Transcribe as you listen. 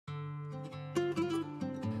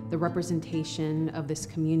The representation of this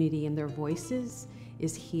community and their voices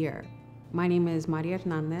is here. My name is Mari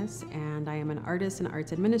Hernandez, and I am an artist and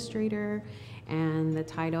arts administrator, and the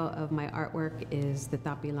title of my artwork is the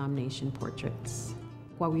Tāp Pīlam Nation Portraits.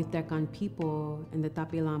 Huahuitecan people in the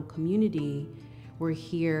Tāp Pīlam community were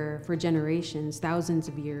here for generations, thousands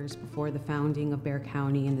of years before the founding of Bexar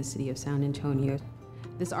County and the city of San Antonio.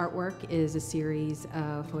 This artwork is a series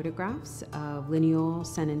of photographs of lineal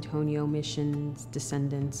San Antonio missions,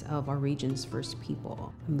 descendants of our region's first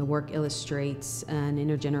people. And the work illustrates an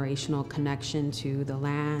intergenerational connection to the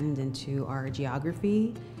land and to our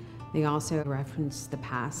geography. They also reference the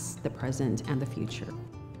past, the present, and the future.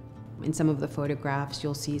 In some of the photographs,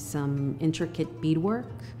 you'll see some intricate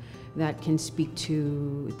beadwork that can speak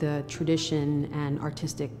to the tradition and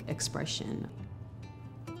artistic expression.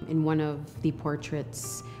 In one of the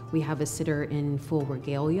portraits, we have a sitter in full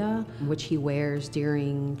regalia, which he wears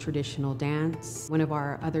during traditional dance. One of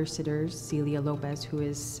our other sitters, Celia Lopez, who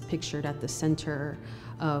is pictured at the center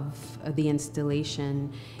of the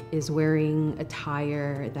installation, is wearing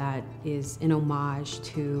attire that is in homage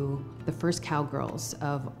to the first cowgirls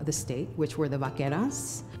of the state, which were the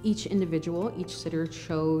vaqueras. Each individual, each sitter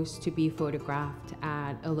chose to be photographed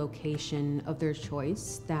at a location of their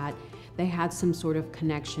choice that they had some sort of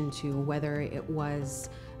connection to, whether it was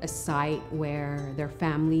a site where their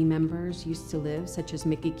family members used to live, such as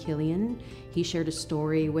Mickey Killian. He shared a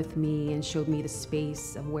story with me and showed me the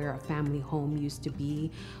space of where a family home used to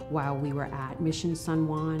be while we were at Mission San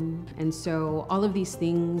Juan. And so all of these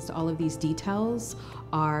things, all of these details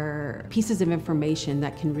are pieces of information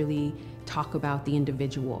that can really talk about the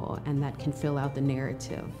individual and that can fill out the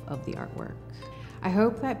narrative of the artwork. I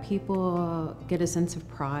hope that people get a sense of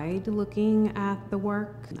pride looking at the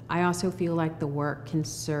work. I also feel like the work can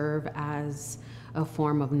serve as a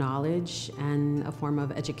form of knowledge and a form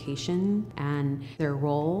of education, and their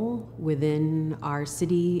role within our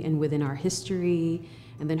city and within our history.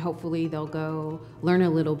 And then hopefully they'll go learn a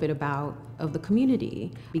little bit of the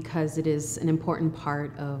community, because it is an important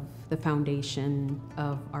part of the foundation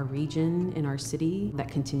of our region and our city that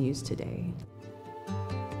continues today.